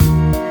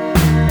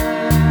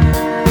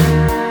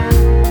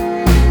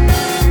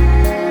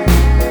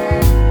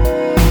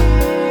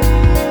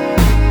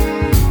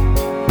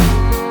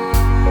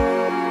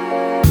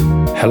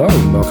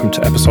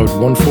episode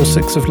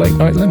 146 of Late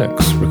Night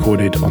Linux,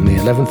 recorded on the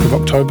 11th of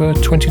October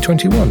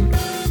 2021.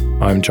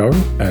 I'm Joe,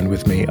 and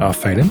with me are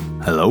Phelim.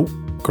 Hello.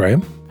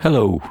 Graham.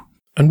 Hello.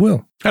 And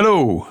Will.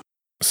 Hello.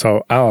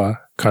 So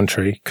our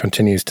country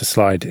continues to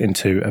slide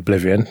into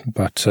oblivion,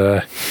 but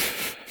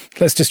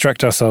let's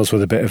distract ourselves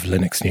with a bit of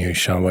Linux news,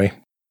 shall we?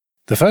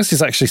 The first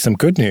is actually some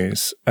good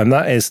news, and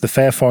that is the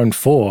Fairphone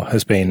 4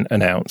 has been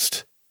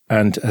announced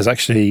and has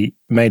actually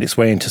made its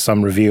way into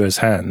some reviewers'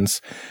 hands.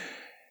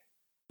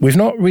 We've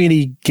not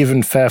really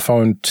given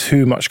Fairphone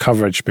too much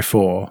coverage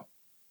before,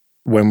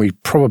 when we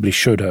probably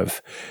should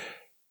have,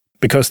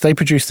 because they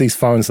produce these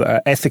phones that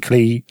are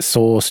ethically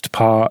sourced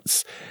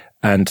parts,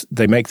 and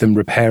they make them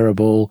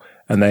repairable,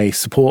 and they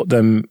support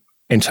them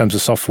in terms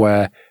of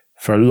software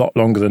for a lot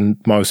longer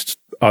than most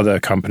other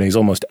companies,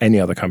 almost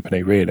any other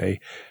company, really.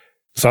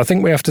 So I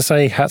think we have to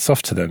say hats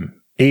off to them,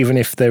 even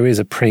if there is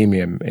a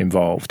premium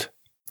involved.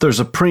 There's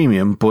a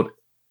premium, but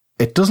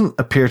it doesn't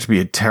appear to be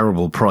a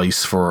terrible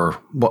price for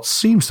what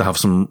seems to have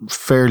some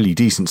fairly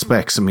decent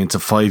specs. I mean, it's a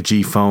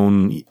 5G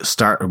phone,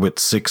 started with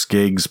 6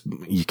 gigs.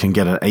 You can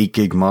get an 8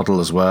 gig model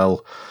as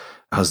well.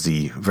 Has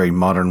the very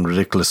modern,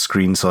 ridiculous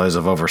screen size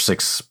of over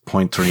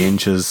 6.3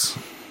 inches.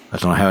 I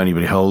don't know how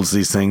anybody holds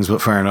these things,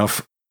 but fair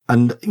enough.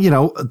 And, you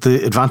know,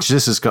 the advantage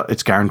is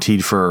it's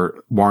guaranteed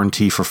for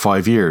warranty for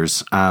 5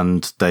 years,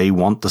 and they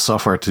want the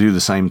software to do the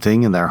same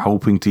thing, and they're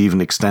hoping to even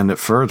extend it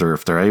further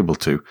if they're able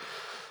to.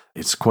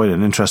 It's quite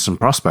an interesting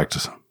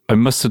prospect. I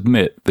must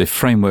admit, the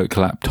framework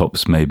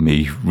laptops made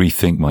me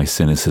rethink my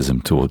cynicism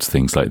towards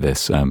things like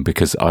this,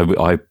 because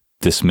I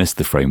dismissed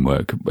the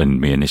framework when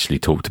we initially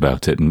talked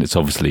about it, and it's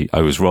obviously, I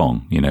was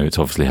wrong. You know, it's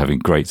obviously having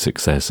great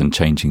success and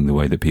changing the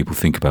way that people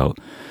think about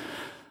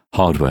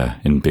hardware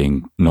in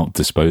being not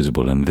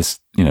disposable. And this,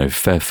 you know,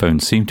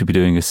 Fairphone seem to be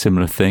doing a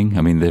similar thing.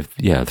 I mean, the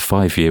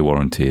 5-year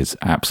warranty is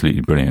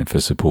absolutely brilliant for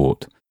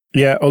support.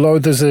 Yeah, although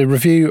there's a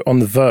review on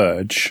The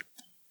Verge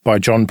by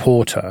John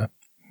Porter,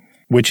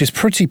 which is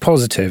pretty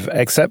positive,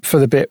 except for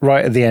the bit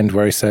right at the end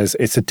where he says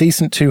it's a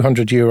decent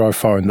 €200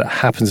 phone that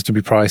happens to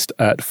be priced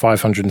at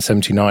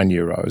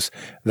 €579.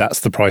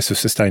 That's the price of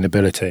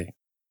sustainability.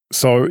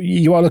 So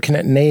you are looking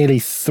at nearly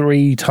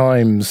 3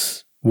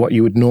 times what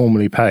you would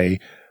normally pay,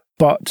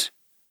 but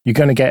you're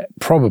going to get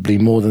probably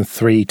more than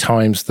 3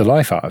 times the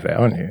life out of it,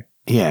 aren't you?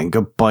 Yeah, and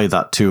go buy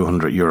that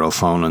 €200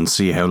 phone and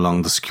see how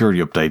long the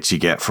security updates you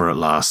get for it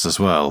last as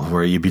well,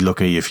 where you'd be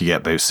lucky if you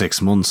get about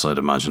 6 months, I'd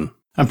imagine.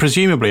 And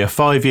presumably a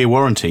 5-year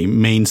warranty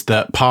means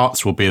that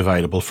parts will be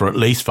available for at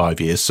least 5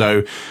 years.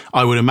 So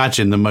I would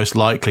imagine the most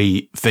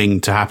likely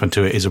thing to happen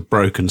to it is a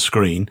broken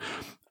screen.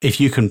 If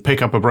you can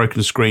pick up a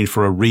broken screen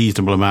for a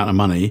reasonable amount of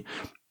money,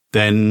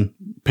 then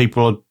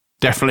people are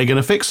definitely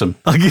going to fix them.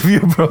 I'll give you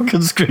a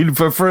broken screen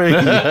for free.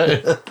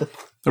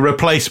 A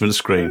replacement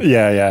screen.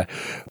 Yeah.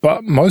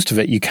 But most of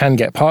it you can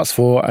get parts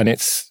for, and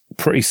it's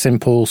pretty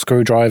simple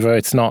screwdriver.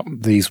 It's not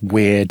these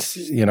weird,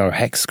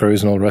 hex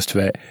screws and all the rest of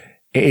it.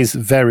 It is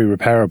very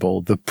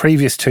repairable. The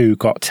previous 2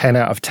 got 10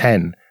 out of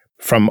 10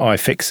 from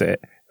iFixit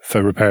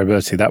for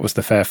repairability. That was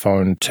the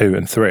Fairphone 2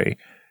 and 3.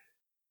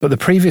 But the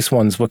previous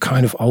ones were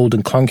kind of old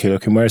and clunky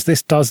looking, whereas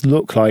this does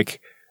look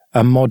like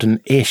a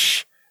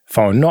modern-ish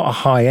phone. Not a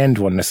high-end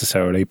one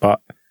necessarily,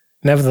 but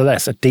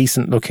nevertheless a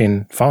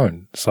decent-looking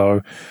phone.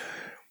 So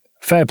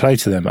fair play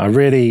to them. I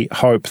really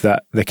hope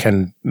that they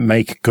can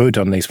make good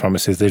on these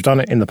promises. They've done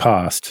it in the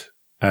past,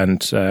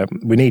 and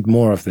we need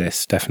more of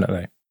this,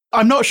 definitely.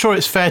 I'm not sure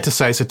it's fair to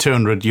say it's a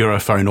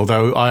 €200 phone,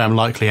 although I am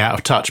likely out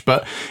of touch,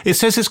 but it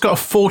says it's got a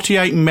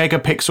 48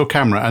 megapixel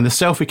camera and the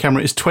selfie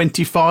camera is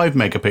 25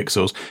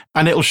 megapixels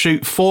and it'll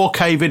shoot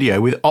 4K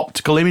video with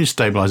optical image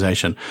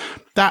stabilization.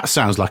 That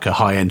sounds like a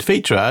high-end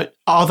feature.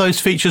 Are those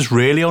features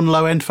really on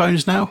low-end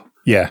phones now?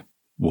 Yeah.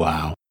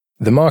 Wow.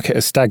 The market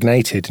has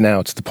stagnated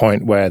now to the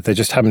point where they're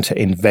just having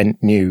to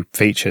invent new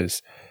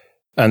features.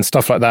 And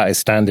stuff like that is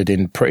standard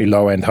in pretty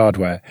low-end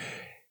hardware.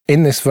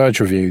 In this Verge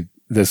review,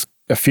 there's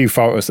a few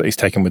photos that he's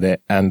taken with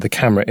it, and the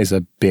camera is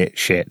a bit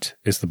shit,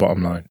 is the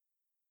bottom line.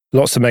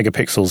 Lots of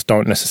megapixels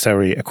don't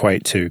necessarily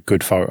equate to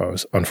good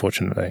photos,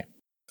 unfortunately.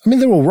 I mean,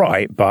 they're all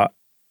right, but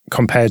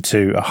compared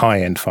to a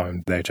high-end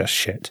phone, they're just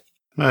shit.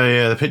 Oh,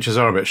 yeah, the pictures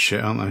are a bit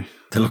shit, aren't they?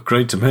 They look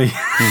great to me.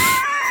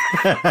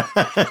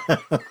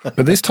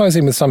 But this ties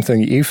in with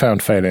something that you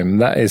found, Phelim.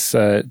 That is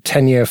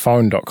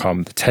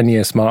 10yearphone.com, the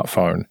 10-year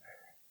smartphone.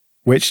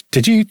 Which,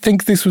 did you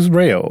think this was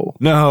real?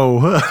 No,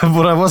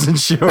 but I wasn't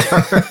sure.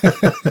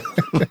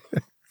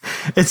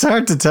 It's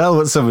hard to tell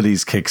with some of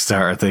these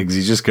Kickstarter things.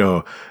 You just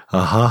go,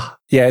 uh-huh.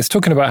 Yeah, it's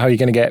talking about how you're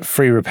going to get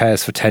free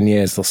repairs for 10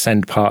 years. They'll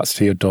send parts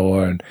to your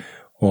door and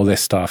all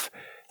this stuff.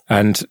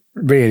 And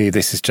really,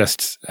 this is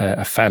just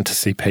a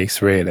fantasy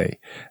piece, really.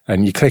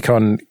 And you click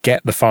on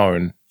Get the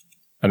Phone,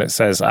 and it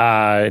says,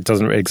 it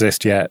doesn't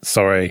exist yet,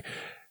 sorry.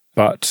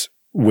 But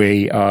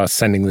we are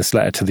sending this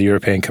letter to the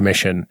European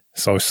Commission,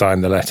 so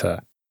sign the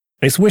letter.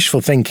 It's wishful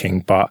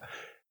thinking, but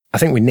I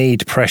think we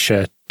need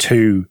pressure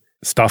to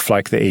stuff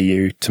like the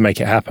EU to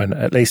make it happen,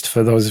 at least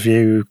for those of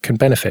you who can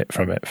benefit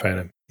from it,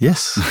 Phelim.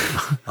 Yes,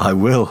 I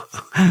will.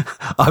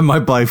 I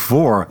might buy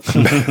 4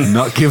 and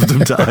not give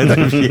them to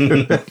either of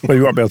you. Well,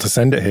 you won't be able to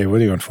send it here,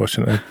 will you,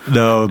 unfortunately?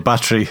 No,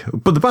 battery.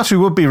 But the battery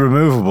would be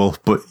removable,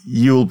 but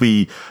you'll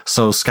be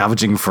so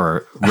scavenging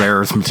for rare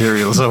earth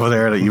materials over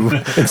there that you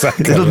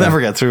it'll never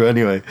get through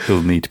anyway.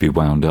 It'll need to be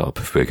wound up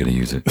if we're going to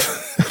use it.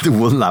 The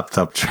one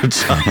laptop per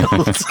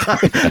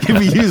child. You'll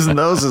be using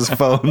those as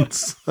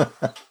phones.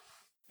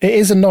 It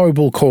is a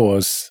noble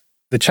cause.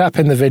 The chap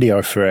in the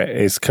video for it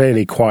is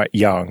clearly quite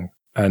young.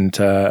 And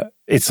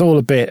it's all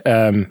a bit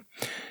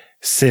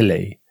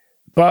silly,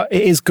 but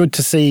it is good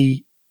to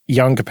see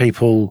younger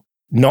people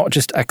not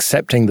just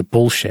accepting the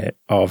bullshit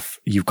of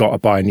you've got to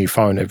buy a new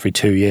phone every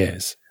 2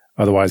 years.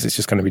 Otherwise, it's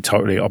just going to be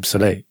totally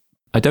obsolete.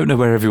 I don't know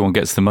where everyone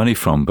gets the money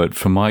from, but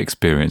from my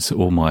experience,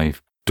 all my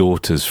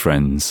daughter's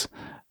friends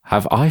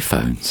have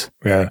iPhones.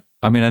 Yeah.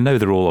 I mean, I know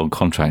they're all on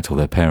contract, or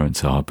their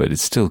parents are, but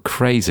it's still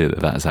crazy that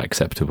that's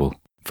acceptable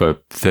for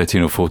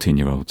 13 or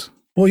 14-year-olds.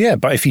 Well, yeah,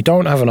 but if you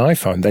don't have an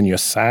iPhone, then you're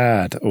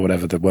sad, or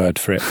whatever the word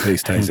for it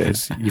these days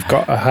is. You've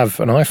got to have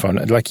an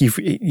iPhone. Like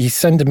you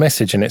send a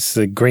message and it's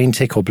the green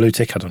tick or blue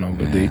tick, I don't know,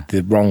 but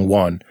the wrong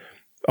one.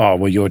 Oh,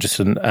 well, you're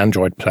just an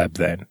Android pleb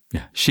then.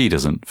 Yeah, she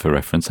doesn't, for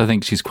reference. I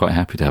think she's quite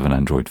happy to have an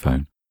Android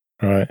phone.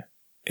 Right.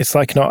 It's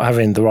like not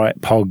having the right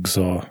Pogs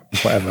or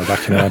whatever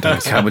back in our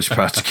days. Cabbage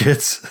Patch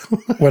Kids.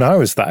 When I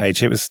was that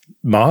age, it was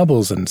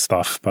marbles and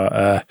stuff,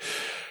 but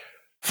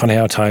funny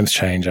how times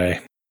change,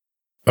 eh?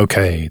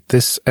 Okay,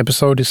 this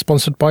episode is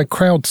sponsored by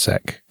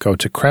CrowdSec. Go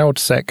to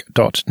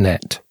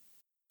crowdsec.net.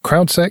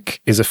 CrowdSec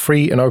is a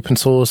free and open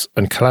source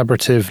and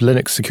collaborative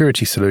Linux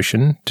security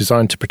solution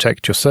designed to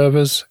protect your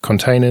servers,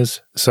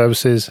 containers,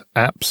 services,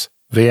 apps,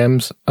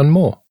 VMs, and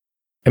more.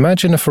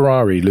 Imagine a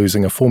Ferrari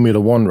losing a Formula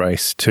One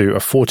race to a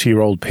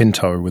 40-year-old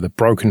Pinto with a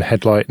broken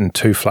headlight and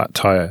 2 flat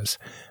tires.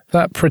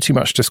 That pretty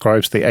much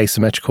describes the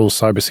asymmetrical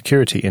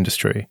cybersecurity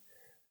industry.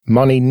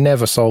 Money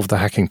never solved the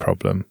hacking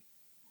problem.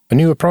 A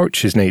new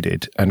approach is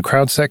needed, and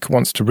CrowdSec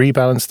wants to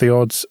rebalance the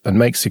odds and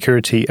make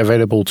security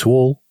available to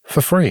all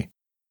for free.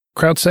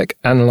 CrowdSec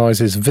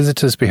analyzes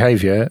visitors'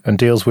 behavior and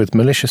deals with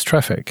malicious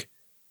traffic.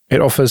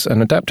 It offers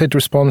an adapted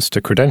response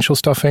to credential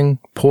stuffing,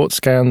 port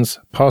scans,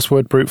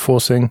 password brute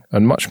forcing,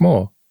 and much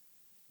more.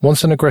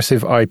 Once an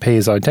aggressive IP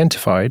is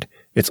identified,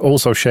 it's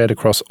also shared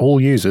across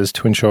all users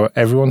to ensure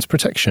everyone's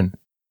protection.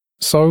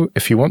 So,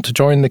 if you want to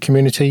join the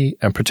community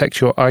and protect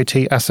your IT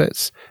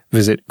assets,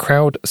 visit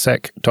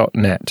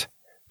crowdsec.net.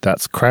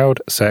 That's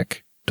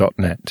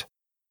crowdsec.net.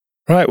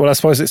 Right, well, I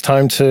suppose it's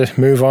time to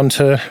move on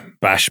to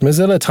Bash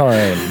Mozilla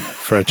time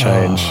for a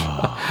change.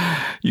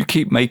 Oh. You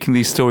keep making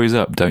these stories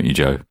up, don't you,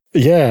 Joe?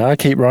 Yeah, I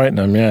keep writing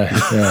them,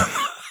 yeah.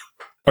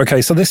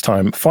 Okay, so this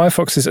time,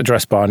 Firefox's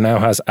address bar now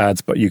has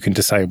ads, but you can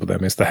disable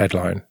them, is the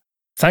headline.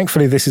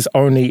 Thankfully, this is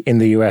only in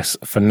the US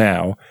for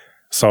now,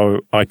 so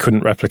I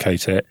couldn't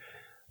replicate it.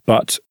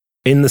 But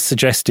in the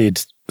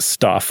suggested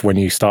stuff, when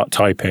you start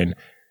typing,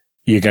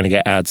 you're going to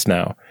get ads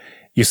now.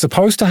 You're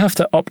supposed to have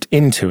to opt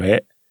into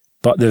it,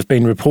 but there have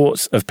been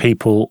reports of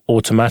people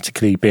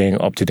automatically being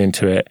opted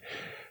into it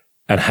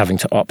and having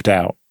to opt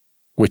out,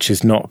 which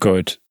is not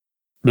good.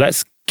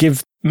 Let's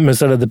give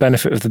Mozilla the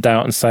benefit of the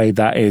doubt and say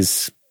that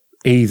is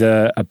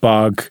either a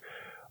bug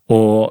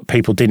or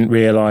people didn't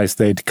realize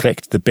they'd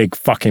clicked the big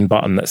fucking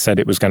button that said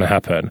it was going to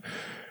happen.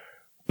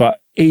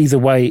 But either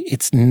way,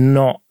 it's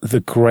not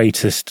the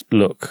greatest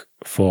look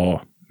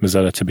for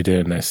Mozilla to be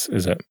doing this,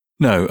 is it?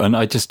 No, and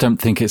I just don't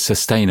think it's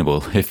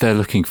sustainable. If they're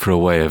looking for a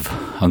way of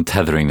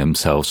untethering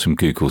themselves from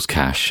Google's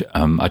cache,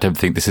 I don't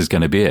think this is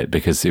going to be it,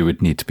 because it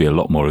would need to be a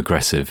lot more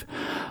aggressive.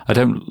 I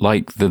don't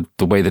like the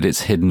way that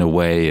it's hidden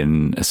away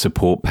in a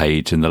support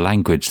page and the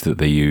language that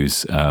they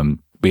use.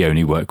 We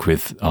only work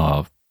with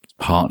our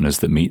partners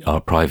that meet our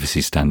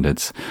privacy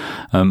standards.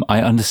 I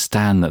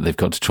understand that they've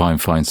got to try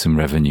and find some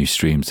revenue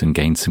streams and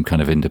gain some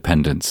kind of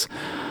independence.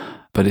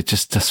 But it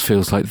just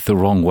feels like the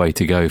wrong way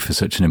to go for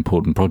such an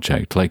important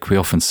project. Like we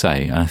often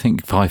say, and I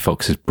think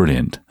Firefox is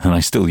brilliant and I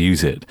still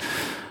use it.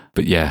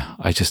 But yeah,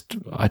 I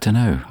don't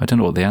know. I don't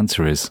know what the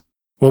answer is.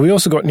 Well, we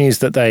also got news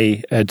that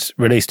they had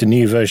released a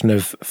new version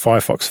of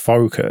Firefox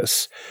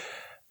Focus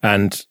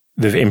and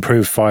they've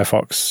improved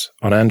Firefox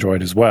on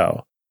Android as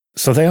well.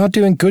 So they are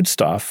doing good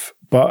stuff,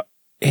 but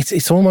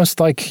it's almost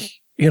like,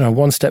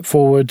 one step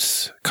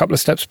forwards, a couple of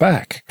steps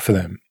back for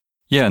them.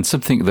 Yeah, and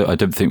something that I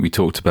don't think we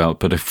talked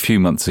about, but a few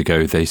months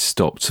ago, they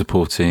stopped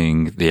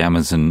supporting the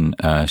Amazon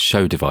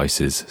Show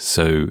devices.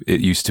 So it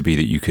used to be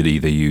that you could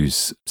either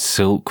use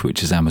Silk,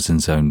 which is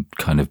Amazon's own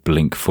kind of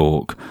Blink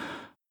fork,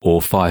 or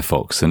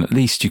Firefox. And at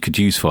least you could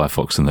use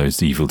Firefox on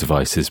those evil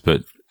devices,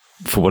 but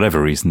for whatever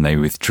reason, they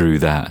withdrew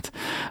that.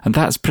 And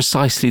that's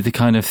precisely the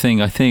kind of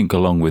thing, I think,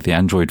 along with the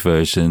Android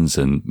versions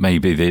and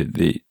maybe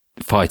the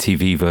Fire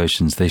TV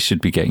versions, they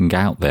should be getting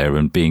out there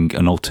and being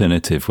an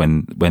alternative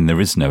when there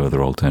is no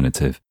other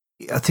alternative.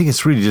 I think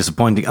it's really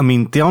disappointing. I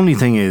mean, the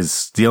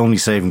only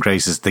saving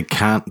grace is they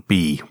can't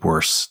be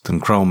worse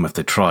than Chrome if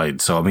they tried.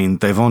 So, I mean,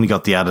 they've only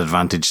got the added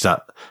advantage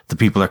that the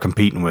people they're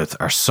competing with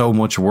are so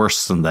much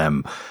worse than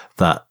them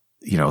that,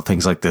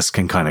 things like this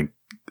can kind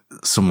of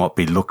somewhat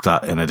be looked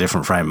at in a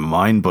different frame of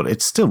mind, but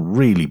it's still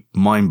really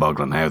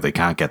mind-boggling how they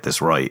can't get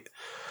this right.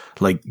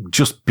 Like,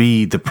 just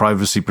be the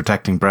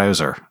privacy-protecting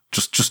browser.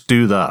 Just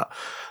do that.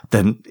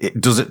 Then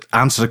does it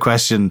answer the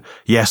question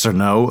yes or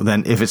no?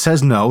 Then if it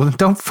says no, then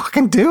don't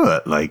fucking do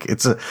it. Like,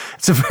 it's a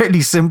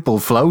fairly simple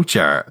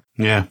flowchart.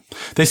 Yeah.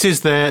 This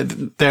is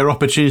their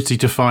opportunity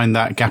to find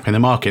that gap in the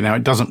market. Now,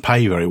 it doesn't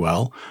pay very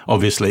well,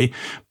 obviously,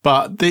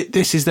 but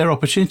this is their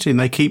opportunity, and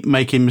they keep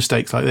making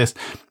mistakes like this.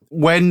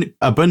 When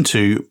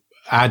Ubuntu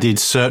added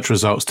search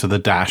results to the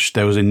dash,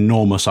 there was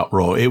enormous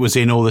uproar. It was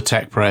in all the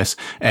tech press.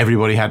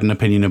 Everybody had an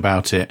opinion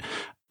about it.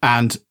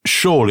 And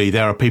surely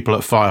there are people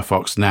at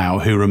Firefox now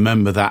who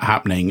remember that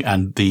happening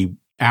and the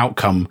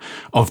outcome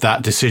of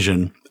that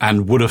decision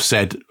and would have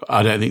said,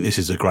 I don't think this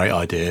is a great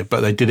idea, but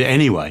they did it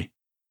anyway.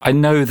 I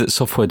know that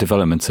software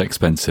development's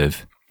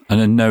expensive, and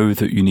I know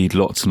that you need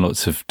lots and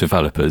lots of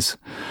developers,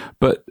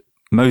 but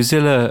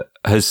Mozilla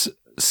has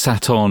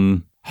sat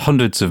on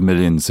hundreds of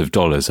millions of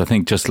dollars. I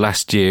think just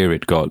last year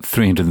it got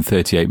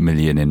 $338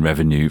 million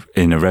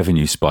in a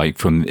revenue spike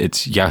from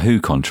its Yahoo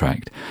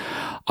contract.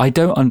 I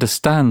don't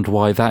understand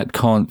why that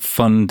can't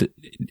fund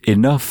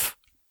enough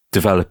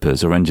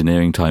developers or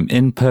engineering time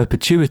in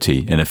perpetuity,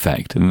 in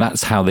effect. And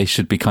that's how they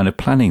should be kind of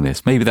planning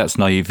this. Maybe that's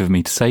naive of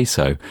me to say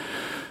so,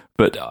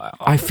 but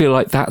I feel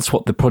like that's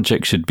what the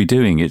project should be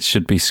doing. It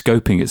should be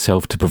scoping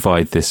itself to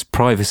provide this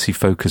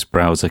privacy-focused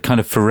browser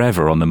kind of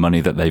forever on the money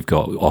that they've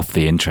got off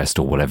the interest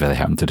or whatever they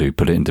happen to do.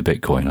 Put it into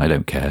Bitcoin. I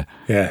don't care.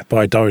 Yeah,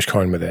 buy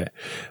Dogecoin with it.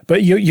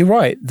 But you're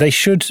right. They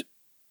should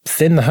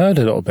thin the herd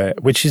a little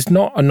bit, which is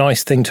not a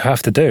nice thing to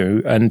have to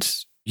do. And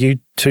you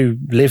two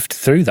lived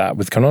through that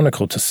with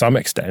Canonical to some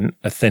extent,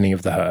 a thinning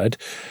of the herd.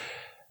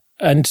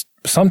 And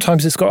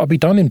sometimes it's got to be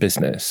done in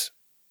business.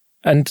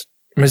 And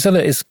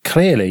Mozilla is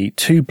clearly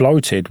too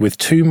bloated with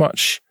too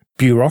much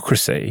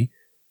bureaucracy,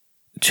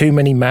 too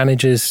many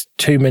managers,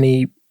 too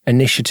many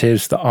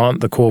initiatives that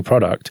aren't the core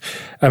product.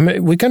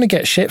 And we're going to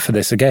get shit for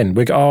this again.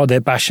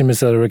 They're bashing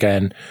Mozilla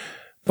again.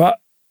 But,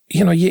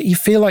 you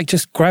feel like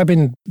just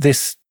grabbing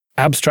this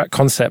abstract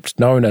concept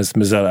known as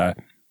Mozilla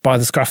by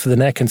the scruff of the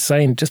neck and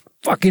saying, just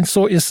fucking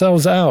sort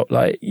yourselves out.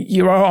 Like,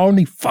 you're our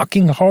only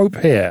fucking hope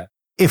here.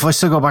 If I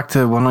still go back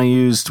to when I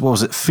used, what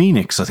was it,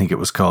 Phoenix, I think it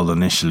was called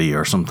initially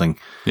or something.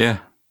 Yeah.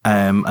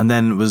 And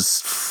then it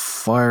was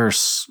it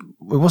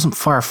wasn't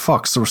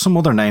Firefox. There was some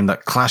other name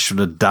that clashed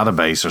with a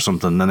database or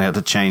something. Then they had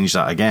to change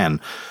that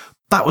again.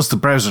 That was the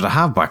browser to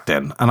have back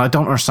then. And I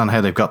don't understand how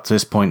they've got to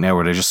this point now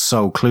where they're just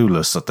so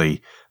clueless that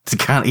they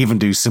can't even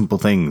do simple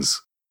things.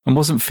 And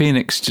wasn't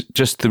Phoenix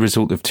just the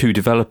result of two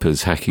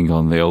developers hacking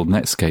on the old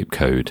Netscape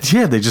code?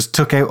 Yeah, they just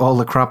took out all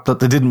the crap that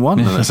they didn't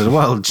want. And I said,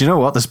 well, do you know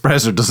what? This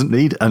browser doesn't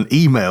need an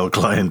email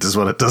client is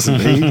what it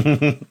doesn't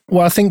need.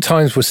 Well, I think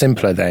times were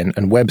simpler then,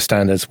 and web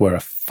standards were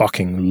a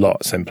fucking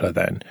lot simpler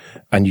then.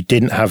 And you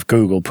didn't have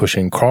Google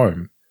pushing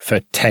Chrome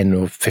for 10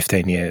 or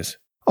 15 years.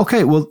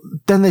 Okay, well,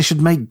 then they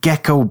should make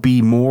Gecko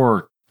be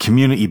more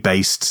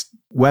community-based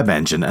web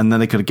engine, and then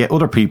they could get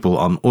other people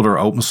on other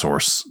open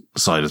source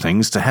side of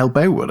things to help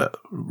out with it,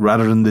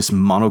 rather than this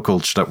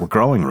monoculture that we're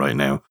growing right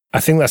now.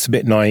 I think that's a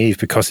bit naive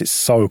because it's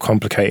so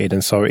complicated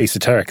and so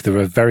esoteric. There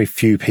are very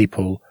few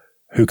people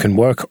who can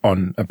work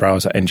on a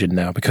browser engine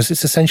now because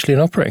it's essentially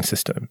an operating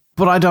system.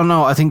 But I don't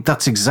know. I think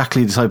that's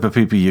exactly the type of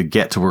people you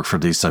get to work for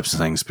these types of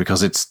things,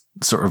 because it's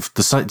sort of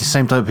the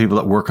same type of people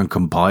that work on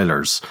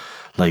compilers,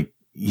 like,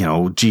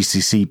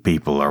 GCC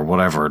people or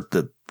whatever.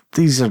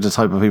 These are the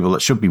type of people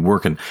that should be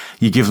working.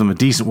 You give them a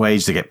decent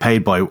wage, they get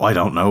paid by, I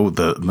don't know,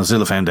 the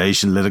Mozilla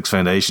Foundation, Linux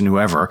Foundation,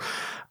 whoever,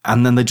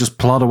 and then they just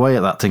plod away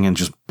at that thing and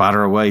just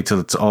batter away till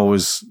it's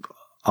always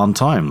on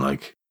time.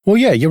 Like, well,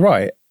 yeah, you're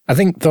right. I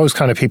think those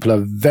kind of people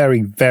are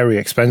very, very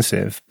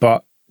expensive,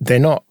 but they're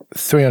not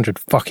 $300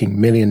 fucking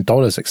million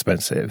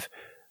expensive,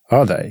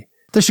 are they?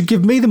 They should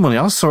give me the money.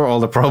 I'll sort all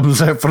the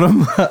problems out for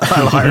them.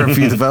 I'll hire a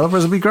few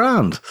developers. It'll be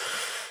grand.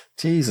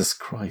 Jesus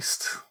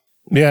Christ.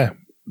 Yeah.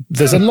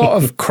 There's a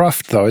lot of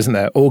craft, though, isn't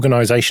there?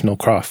 Organizational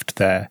craft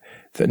there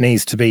that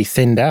needs to be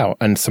thinned out,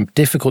 and some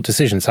difficult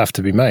decisions have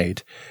to be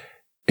made.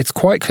 It's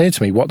quite clear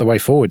to me what the way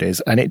forward is,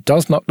 and it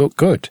does not look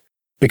good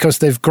because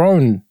they've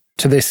grown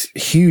to this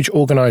huge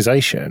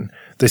organization,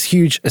 this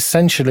huge,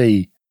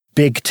 essentially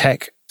big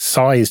tech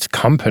sized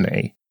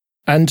company,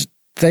 and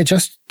they're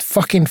just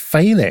fucking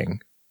failing.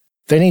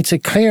 They need to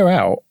clear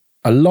out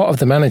a lot of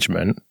the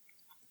management,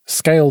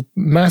 scale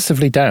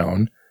massively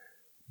down,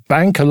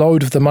 bank a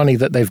load of the money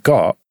that they've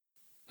got,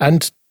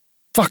 and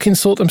fucking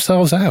sort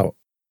themselves out.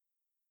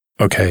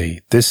 Okay,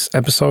 this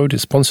episode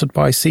is sponsored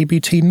by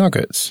CBT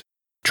Nuggets,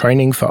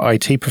 training for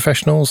IT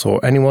professionals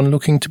or anyone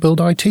looking to build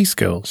IT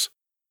skills.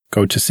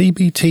 Go to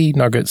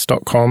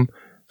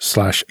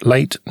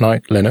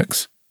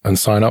cbtnuggets.com/late-night-linux and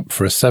sign up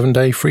for a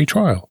 7-day free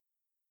trial.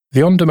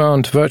 The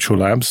on-demand virtual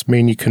labs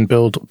mean you can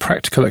build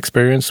practical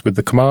experience with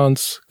the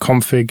commands,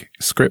 config,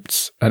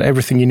 scripts, and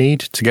everything you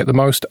need to get the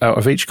most out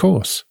of each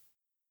course.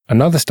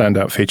 Another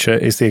standout feature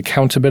is the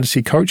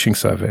accountability coaching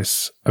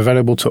service,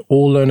 available to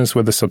all learners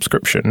with a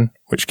subscription,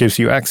 which gives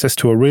you access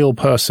to a real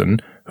person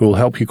who will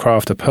help you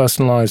craft a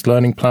personalized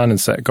learning plan and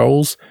set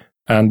goals,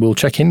 and we'll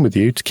check in with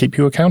you to keep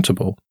you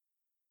accountable.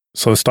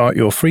 So start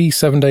your free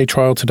 7-day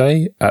trial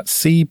today at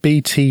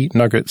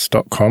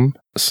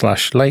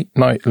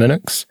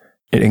cbtnuggets.com/late-night-linux.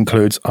 It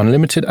includes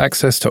unlimited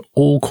access to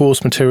all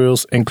course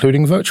materials,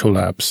 including virtual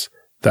labs.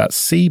 That's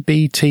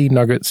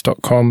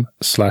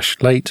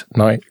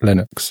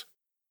cbtnuggets.com/late-night-linux.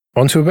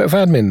 On to a bit of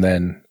admin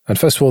then. And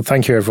first of all,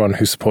 thank you everyone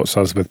who supports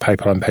us with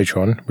PayPal and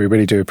Patreon. We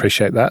really do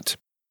appreciate that.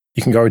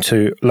 You can go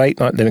to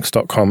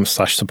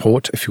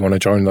late-night-linux.com/support if you want to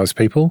join those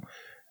people.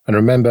 And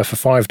remember, for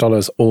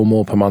 $5 or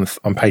more per month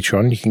on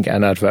Patreon, you can get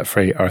an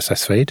advert-free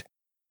RSS feed.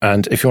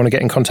 And if you want to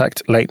get in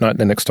contact,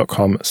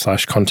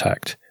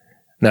 late-night-linux.com/contact.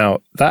 Now,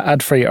 that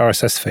ad-free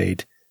RSS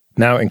feed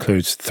now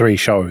includes 3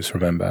 shows,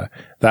 remember.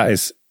 That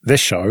is this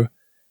show,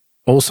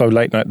 also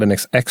Late Night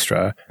Linux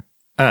Extra,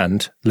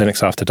 and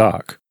Linux After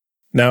Dark.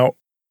 Now,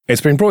 it's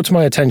been brought to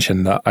my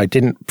attention that I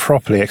didn't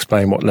properly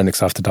explain what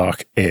Linux After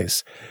Dark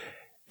is.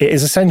 It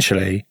is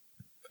essentially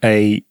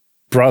a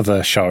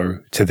brother show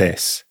to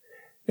this.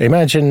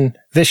 Imagine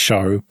this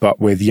show, but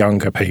with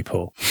younger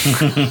people.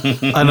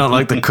 I don't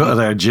like the cut of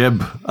their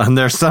jib, and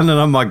they're standing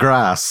on my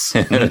grass.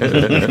 Get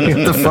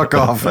the fuck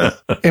off it.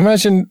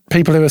 Imagine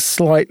people who are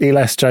slightly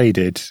less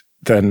jaded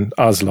than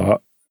us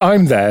lot.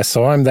 I'm there,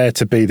 so I'm there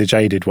to be the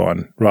jaded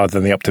one rather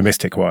than the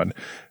optimistic one.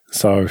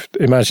 So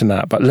imagine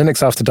that. But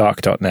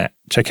linuxafterdark.net,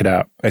 check it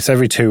out. It's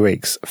every 2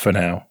 weeks for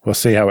now. We'll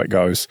see how it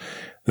goes.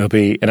 There'll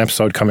be an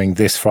episode coming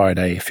this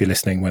Friday if you're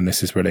listening when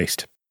this is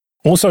released.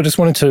 Also, I just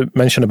wanted to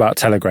mention about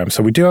Telegram.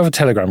 So we do have a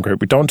Telegram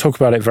group. We don't talk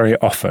about it very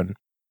often.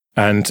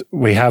 And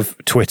we have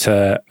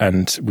Twitter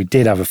and we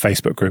did have a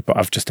Facebook group, but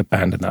I've just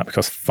abandoned that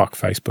because fuck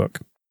Facebook.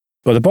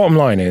 But the bottom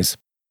line is,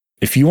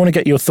 if you want to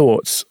get your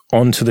thoughts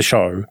onto the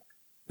show,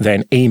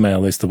 then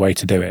email is the way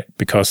to do it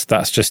because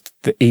that's just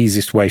the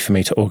easiest way for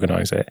me to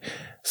organize it.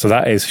 So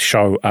that is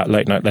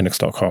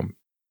show@latenightlinux.com.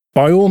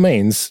 By all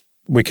means,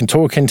 we can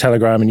talk in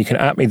Telegram and you can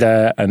at me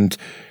there and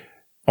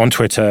on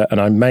Twitter,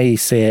 and I may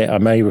see it, I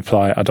may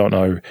reply, I don't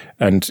know.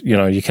 And, you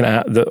know, you can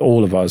at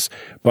all of us.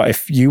 But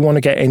if you want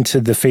to get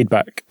into the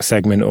feedback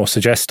segment or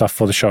suggest stuff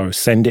for the show,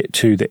 send it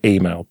to the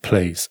email,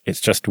 please. It's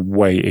just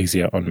way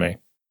easier on me.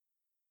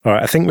 All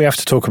right, I think we have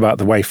to talk about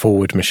the Way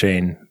Forward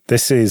machine.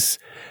 This is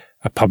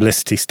a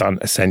publicity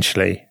stunt,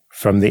 essentially,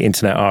 from the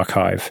Internet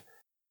Archive.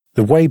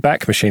 The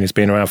Wayback Machine has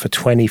been around for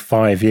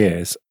 25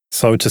 years.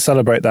 So to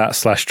celebrate that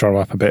 / drum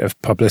up a bit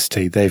of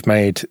publicity, they've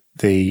made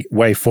the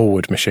Way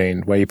Forward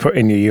machine where you put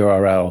in your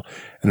URL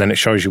and then it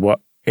shows you what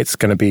it's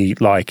going to be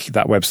like,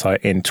 that website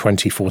in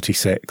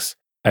 2046.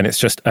 And it's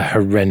just a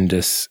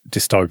horrendous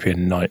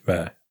dystopian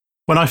nightmare.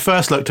 When I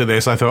first looked at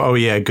this, I thought, oh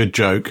yeah, good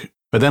joke.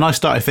 But then I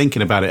started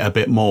thinking about it a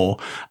bit more.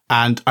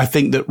 And I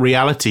think that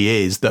reality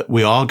is that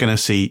we are going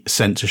to see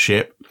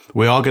censorship.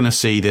 We are going to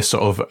see this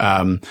sort of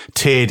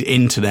tiered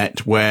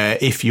internet where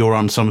if you're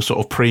on some sort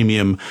of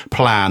premium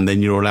plan,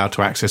 then you're allowed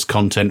to access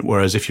content,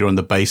 whereas if you're on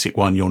the basic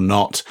one, you're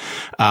not.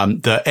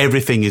 That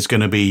everything is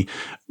going to be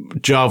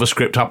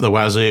JavaScript up the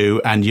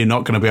wazoo, and you're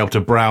not going to be able to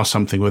browse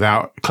something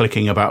without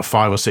clicking about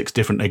 5 or 6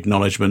 different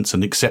acknowledgements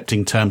and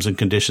accepting terms and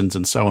conditions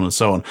and so on and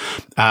so on.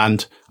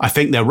 And I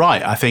think they're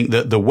right. I think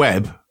that the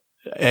web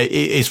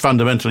is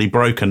fundamentally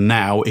broken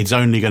now. It's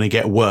only going to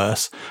get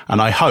worse.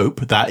 And I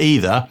hope that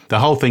either the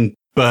whole thing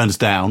burns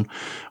down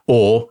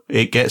or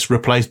it gets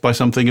replaced by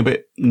something a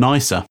bit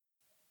nicer.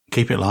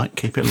 Keep it light,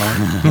 keep it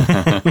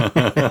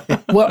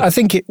light. Well, I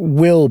think it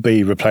will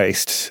be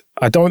replaced.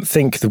 I don't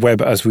think the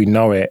web as we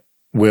know it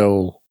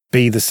will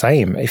be the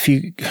same. If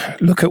you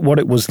look at what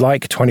it was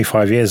like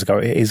 25 years ago,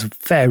 it is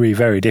very,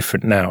 very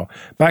different now.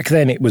 Back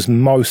then, it was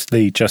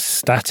mostly just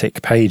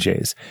static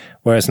pages,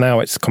 whereas now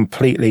it's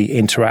completely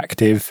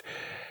interactive,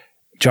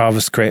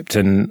 JavaScript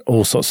and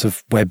all sorts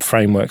of web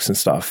frameworks and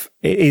stuff.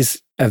 It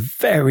is a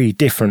very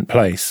different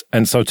place.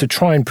 And so to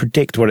try and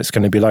predict what it's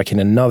going to be like in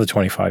another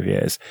 25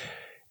 years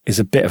is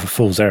a bit of a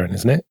fool's errand,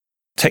 isn't it?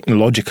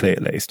 Technologically,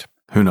 at least.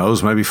 Who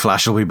knows? Maybe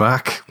Flash will be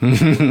back.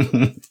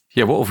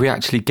 Yeah, what have we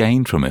actually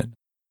gained from it?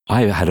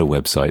 I had a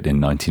website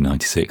in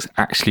 1996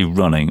 actually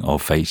running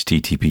off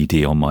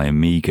HTTPD on my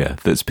Amiga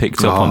that's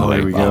picked up on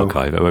the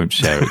archive. I won't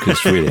share it because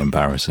it's really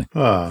embarrassing.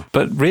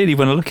 But really,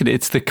 when I look at it,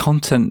 it's the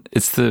content,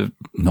 it's the,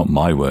 not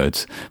my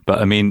words, but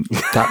I mean,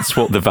 that's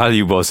what the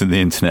value was in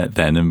the internet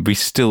then. And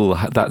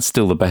that's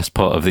still the best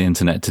part of the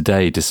internet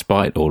today,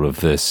 despite all of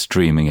the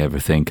streaming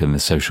everything and the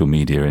social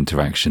media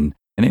interaction.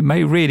 And it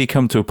may really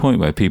come to a point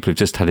where people have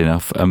just had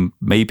enough.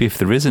 Maybe if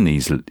there is an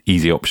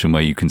easy option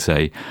where you can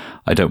say,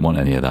 I don't want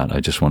any of that, I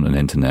just want an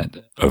internet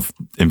of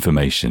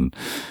information,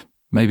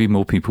 maybe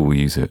more people will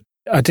use it.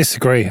 I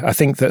disagree. I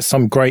think that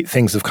some great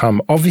things have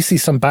come. Obviously,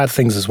 some bad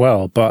things as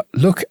well. But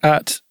look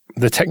at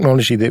the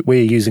technology that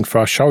we're using for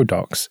our show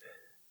docs.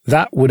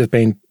 That would have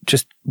been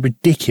just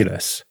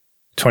ridiculous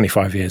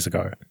 25 years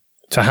ago.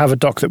 To have a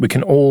doc that we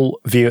can all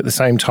view at the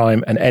same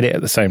time and edit at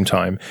the same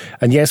time.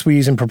 And yes, we're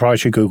using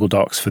proprietary Google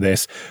Docs for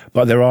this,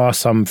 but there are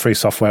some free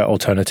software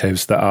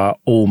alternatives that are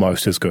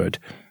almost as good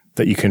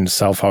that you can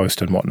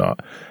self-host and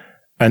whatnot.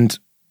 And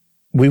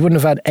we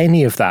wouldn't have had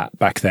any of that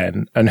back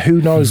then. And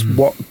who knows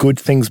what good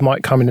things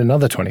might come in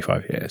another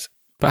 25 years.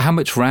 But how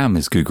much RAM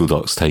is Google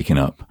Docs taking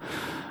up?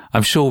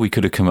 I'm sure we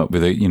could have come up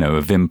with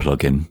a Vim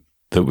plugin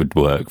that would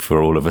work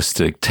for all of us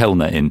to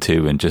telnet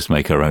into and just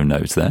make our own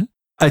notes there.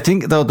 I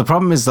think, though, the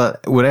problem is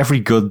that with every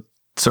good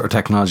sort of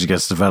technology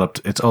gets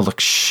developed, it's all the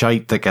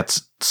shite that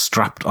gets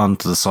strapped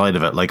onto the side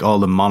of it, like all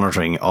the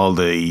monitoring, all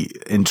the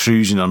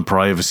intrusion on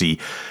privacy,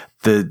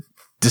 the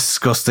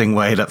disgusting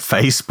way that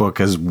Facebook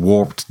has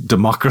warped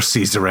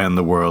democracies around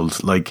the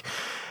world. Like,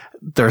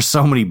 there's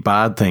so many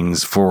bad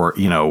things for,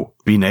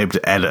 being able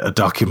to edit a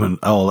document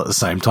all at the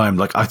same time.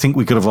 Like, I think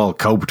we could have all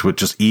coped with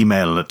just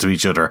emailing it to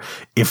each other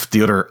if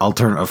the other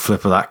alternative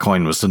flip of that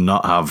coin was to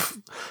not have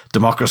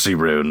democracy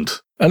ruined.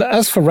 And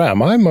as for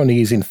RAM, I'm only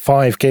using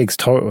 5 gigs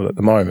total at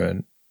the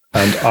moment.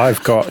 And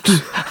I've got,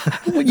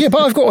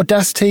 but I've got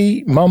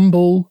Audacity,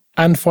 Mumble,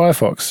 and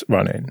Firefox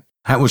running.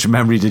 How much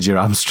memory did your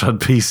Amstrad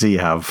PC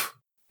have?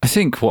 I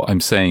think what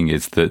I'm saying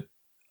is that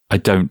I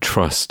don't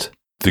trust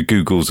the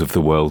Googles of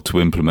the world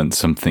to implement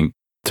something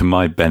to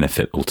my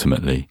benefit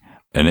ultimately.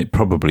 And it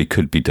probably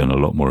could be done a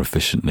lot more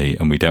efficiently.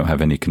 And we don't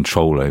have any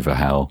control over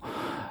how,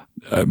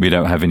 we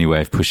don't have any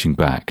way of pushing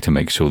back to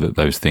make sure that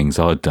those things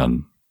are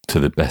done to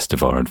the best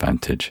of our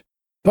advantage.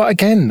 But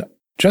again,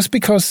 just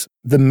because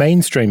the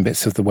mainstream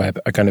bits of the web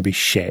are going to be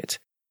shit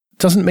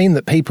doesn't mean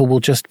that people will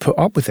just put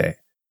up with it.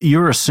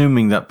 You're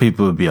assuming that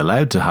people will be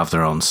allowed to have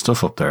their own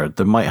stuff up there.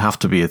 There might have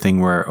to be a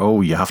thing where,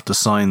 you have to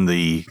sign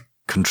the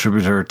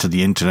contributor to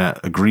the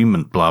internet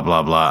agreement, blah,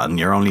 blah, blah, and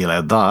you're only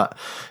allowed that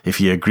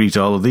if you agree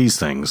to all of these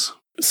things.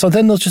 So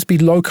then there'll just be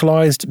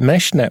localized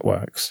mesh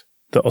networks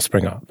that will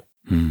spring up.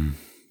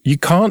 You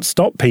can't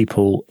stop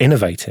people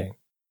innovating.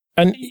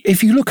 And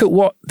if you look at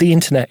what the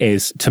internet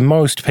is to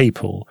most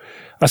people,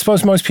 I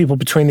suppose most people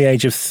between the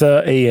age of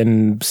 30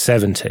 and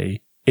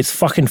 70, it's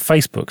fucking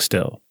Facebook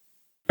still.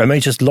 And they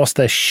just lost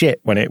their shit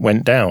when it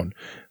went down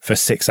for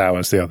 6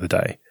 hours the other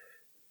day,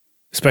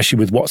 especially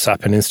with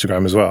WhatsApp and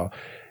Instagram as well.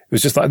 It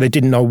was just like they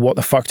didn't know what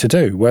the fuck to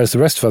do. Whereas the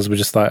rest of us were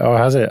just like, oh,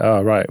 has it?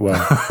 Oh, right. Well,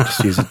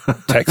 just use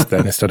text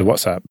then instead of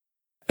WhatsApp.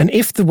 And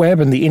if the web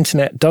and the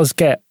internet does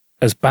get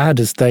as bad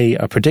as they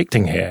are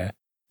predicting here,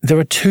 there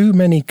are too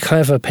many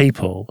clever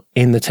people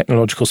in the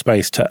technological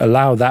space to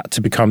allow that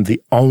to become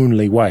the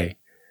only way.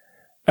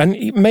 And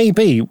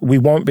maybe we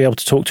won't be able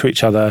to talk to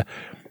each other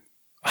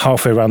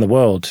halfway around the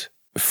world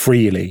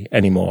freely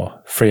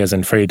anymore, free as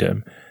in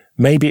freedom.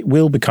 Maybe it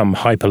will become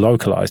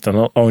hyper-localized and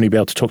I'll only be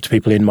able to talk to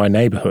people in my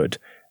neighborhood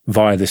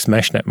via this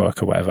mesh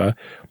network or whatever.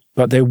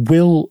 But there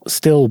will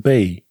still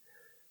be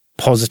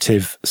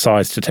positive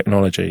sides to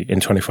technology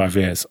in 25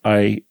 years.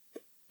 I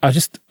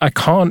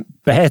can't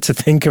bear to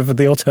think of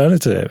the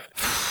alternative.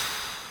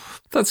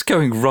 That's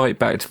going right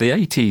back to the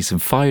 80s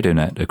and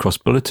FidoNet across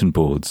bulletin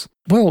boards.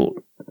 Well,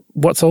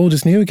 what's old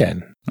is new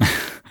again.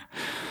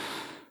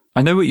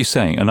 I know what you're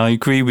saying, and I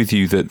agree with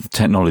you that the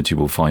technology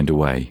will find a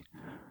way.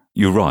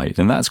 You're right,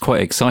 and that's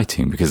quite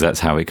exciting because that's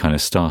how it kind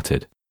of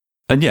started.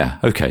 And yeah,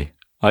 okay,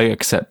 I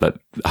accept that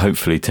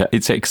hopefully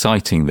it's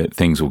exciting that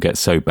things will get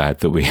so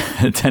bad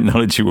that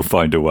technology will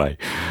find a way,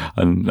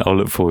 and I'll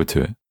look forward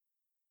to it.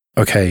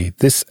 Okay,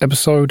 this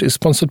episode is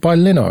sponsored by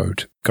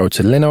Linode. Go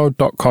to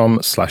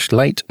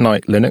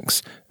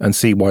linode.com/late-night-linux and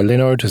see why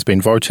Linode has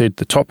been voted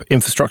the top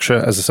infrastructure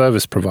as a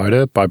service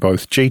provider by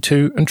both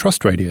G2 and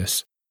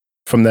TrustRadius.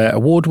 From their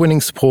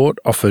award-winning support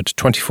offered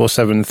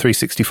 24/7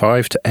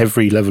 365 to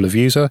every level of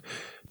user,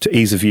 to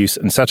ease of use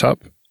and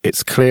setup,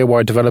 it's clear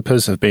why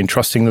developers have been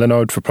trusting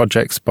Linode for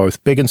projects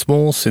both big and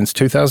small since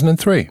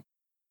 2003.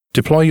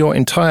 Deploy your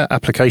entire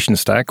application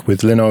stack with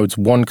Linode's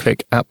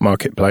one-click app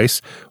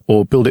marketplace,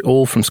 or build it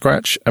all from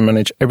scratch and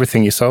manage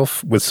everything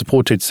yourself with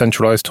supported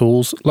centralized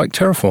tools like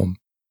Terraform.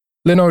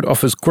 Linode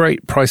offers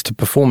great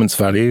price-to-performance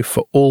value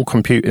for all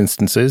compute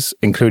instances,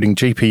 including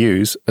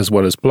GPUs, as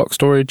well as block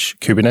storage,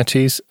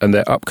 Kubernetes, and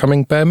their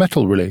upcoming bare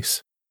metal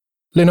release.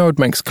 Linode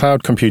makes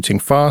cloud computing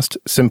fast,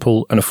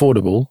 simple, and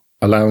affordable,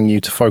 allowing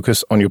you to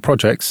focus on your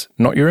projects,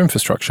 not your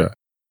infrastructure.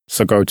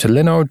 So go to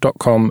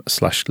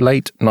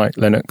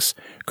linode.com/late-night-linux,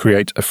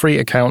 create a free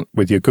account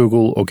with your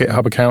Google or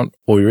GitHub account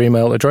or your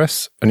email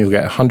address, and you'll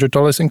get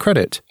 $100 in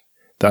credit.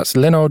 That's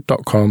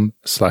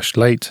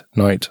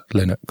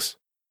linode.com/late-night-linux.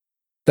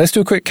 Let's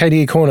do a quick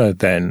KDE Corner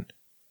then.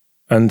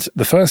 And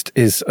the first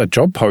is a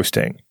job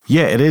posting.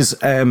 Yeah, it is.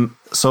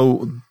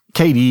 So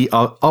KDE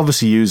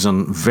obviously use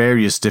on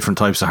various different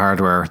types of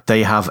hardware.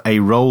 They have a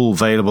role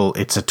available.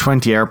 It's a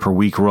 20-hour per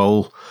week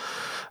role.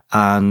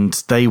 And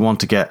they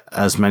want to get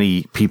as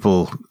many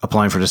people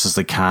applying for this as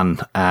they can.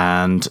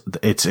 And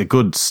it's a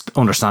good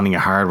understanding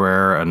of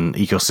hardware and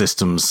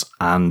ecosystems.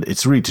 And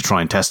it's really to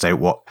try and test out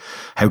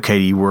how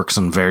KDE works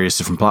on various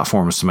different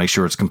platforms to make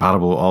sure it's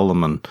compatible with all of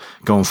them. And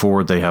going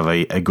forward, they have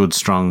a good,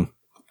 strong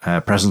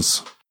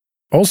presence.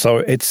 Also,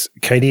 it's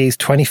KDE's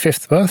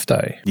 25th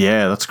birthday.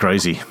 Yeah, that's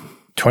crazy.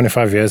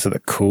 25 years of the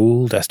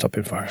cool desktop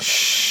environment.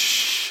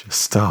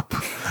 Stop.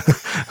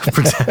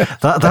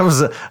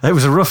 That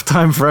was a rough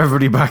time for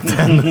everybody back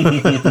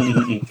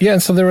then. Yeah,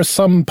 and so there are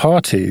some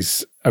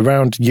parties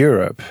around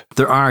Europe.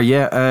 There are,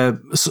 yeah.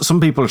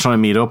 Some people are trying to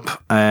meet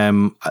up.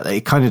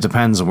 It kind of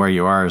depends on where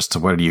you are as to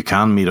whether you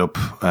can meet up.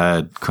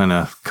 Kind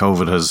of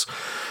COVID has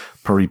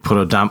probably put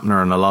a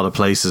dampener in a lot of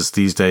places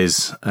these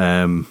days.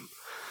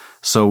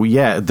 So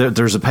yeah,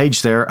 there's a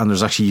page there, and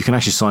you can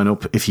actually sign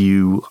up if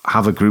you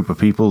have a group of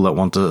people that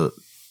want to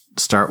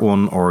start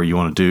one, or you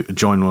want to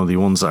join one of the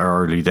ones that are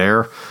already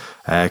there.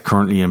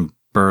 Currently in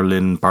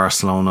Berlin,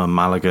 Barcelona,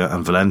 Malaga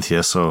and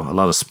Valencia, so a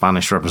lot of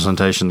Spanish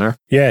representation there.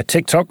 Yeah,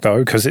 TikTok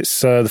though, because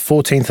it's the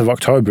 14th of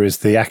October is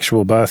the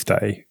actual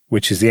birthday,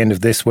 which is the end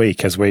of this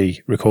week as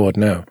we record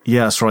now.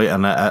 Yeah, that's right,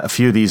 and a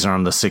few of these are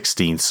on the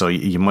 16th, so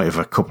you might have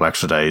a couple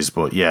extra days,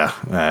 but yeah,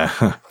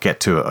 get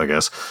to it, I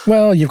guess.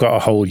 Well, you've got a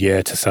whole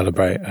year to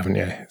celebrate, haven't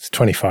you? It's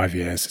 25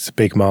 years, it's a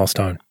big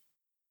milestone.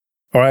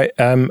 All right,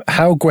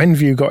 how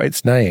Gwenview got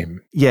its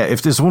name? Yeah,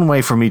 if there's one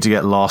way for me to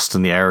get lost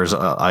in the hours,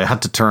 I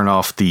had to turn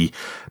off the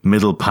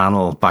middle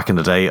panel back in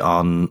the day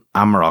on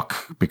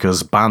Amarok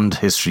because band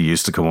history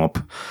used to come up.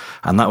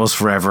 And that was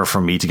forever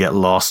for me to get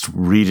lost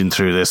reading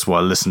through this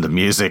while listening to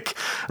music.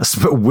 I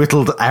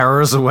whittled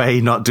hours away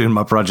not doing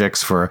my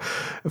projects for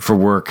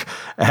work.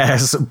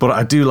 But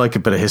I do like a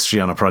bit of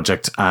history on a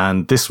project.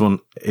 And this one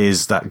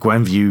is that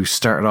Gwenview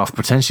started off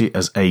potentially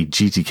as a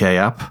GTK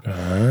app.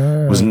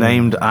 Was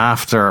named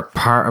after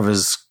part of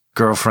his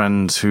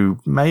girlfriend who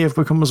may have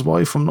become his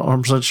wife. I'm not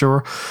 100%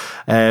 sure.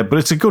 But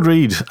it's a good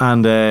read.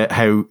 And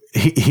how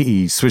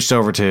he switched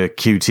over to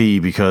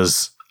Qt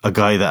because a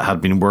guy that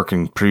had been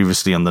working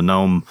previously on the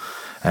GNOME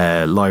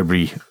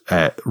library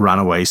ran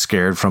away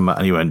scared from it,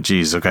 and he went,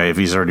 geez, okay, if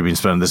he's already been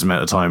spending this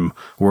amount of time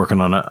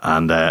working on it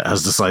and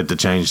has decided to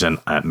change, then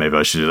maybe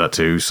I should do that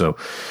too. So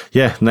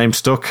yeah, name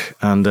stuck,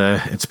 and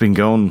it's been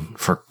going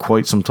for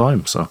quite some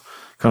time, so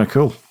kind of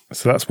cool.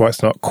 So that's why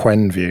it's not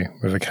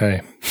Quenview with a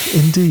K.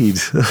 Indeed.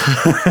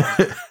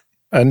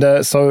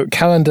 And so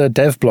calendar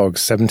dev blogs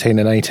 17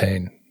 and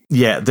 18.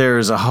 Yeah,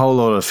 there's a whole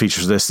lot of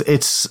features of this.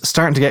 It's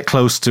starting to get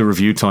close to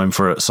review time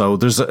for it. So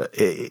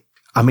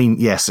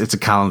yes, it's a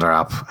calendar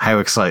app. How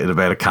excited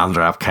about a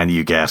calendar app can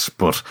you get?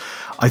 But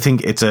I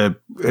think it's a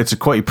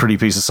quite a pretty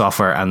piece of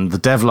software, and the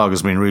devlog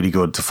has been really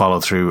good to follow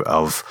through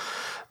of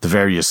the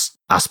various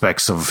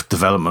aspects of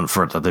development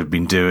for it that they've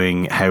been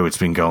doing, how it's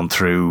been going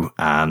through.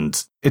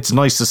 And it's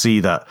nice to see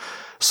that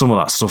some of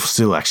that stuff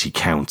still actually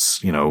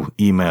counts,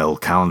 email,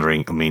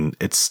 calendaring. I mean,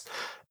 it's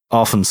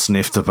often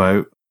sniffed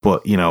about,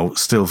 but,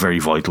 still very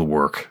vital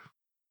work.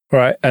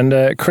 Right,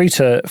 and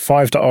Krita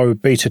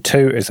 5.0 Beta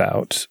 2 is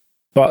out,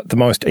 but the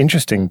most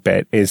interesting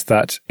bit is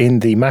that in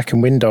the Mac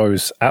and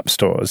Windows app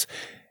stores,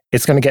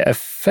 it's going to get a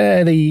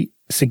fairly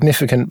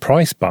significant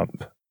price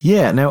bump.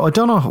 Yeah, now I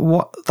don't know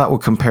what that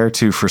would compare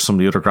to for some of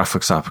the other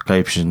graphics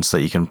applications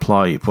that you can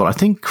apply, but I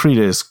think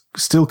Krita is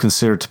still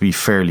considered to be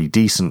fairly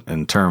decent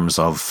in terms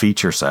of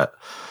feature set.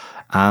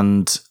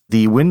 And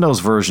the Windows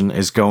version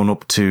is going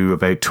up to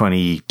about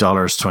 $20,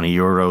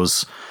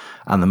 €20,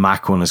 and the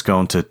Mac one is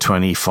going to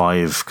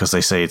 25 because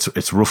they say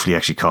it's roughly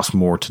actually costs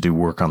more to do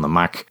work on the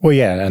Mac. Well,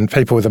 yeah, and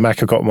people with the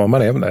Mac have got more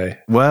money, haven't they?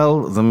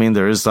 Well, I mean,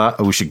 there is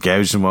that. We should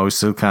gouge them while we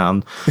still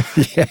can.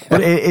 Yeah.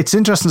 But it's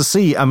interesting to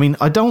see. I mean,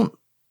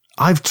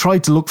 I've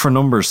tried to look for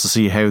numbers to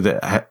see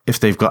if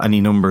they've got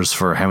any numbers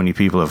for how many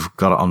people have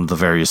got it on the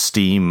various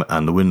Steam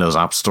and the Windows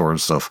App Store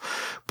and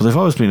stuff. But they've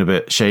always been a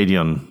bit shady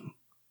on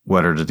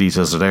whether the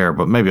details are there,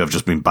 but maybe I've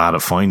just been bad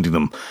at finding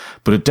them.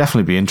 But it'd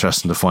definitely be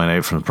interesting to find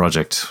out from the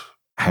project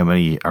how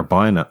many are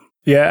buying it.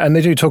 Yeah, and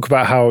they do talk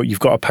about how you've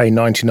got to pay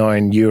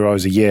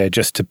 €99 a year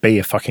just to be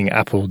a fucking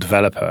Apple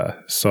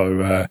developer.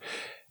 So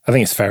I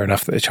think it's fair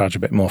enough that they charge a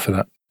bit more for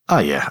that. Oh,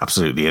 yeah,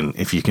 absolutely. And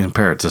if you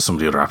compare it to some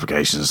of the other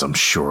applications, I'm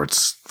sure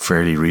it's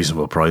fairly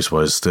reasonable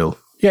price-wise still.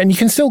 Yeah, and you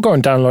can still go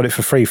and download it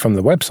for free from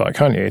the website,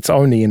 can't you? It's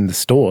only in the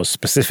stores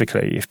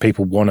specifically if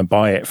people want to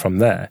buy it from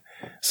there.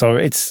 So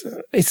it's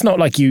not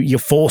like you're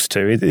forced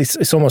to.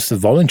 It's almost a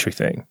voluntary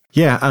thing.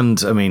 Yeah,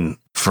 and I mean,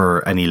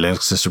 for any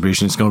Linux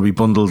distribution, it's going to be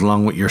bundled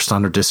along with your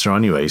standard distro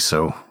anyway.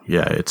 So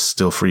yeah, it's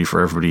still free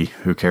for everybody.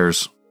 Who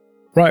cares?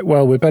 Right,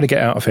 well, we better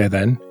get out of here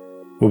then.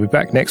 We'll be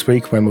back next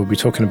week when we'll be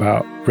talking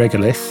about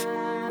Regolith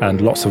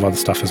and lots of other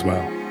stuff as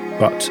well.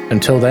 But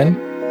until then,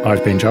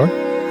 I've been Joe.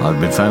 I've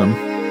been Phantom.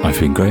 I've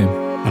been Graham.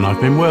 And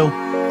I've been Will.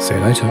 See you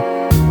later.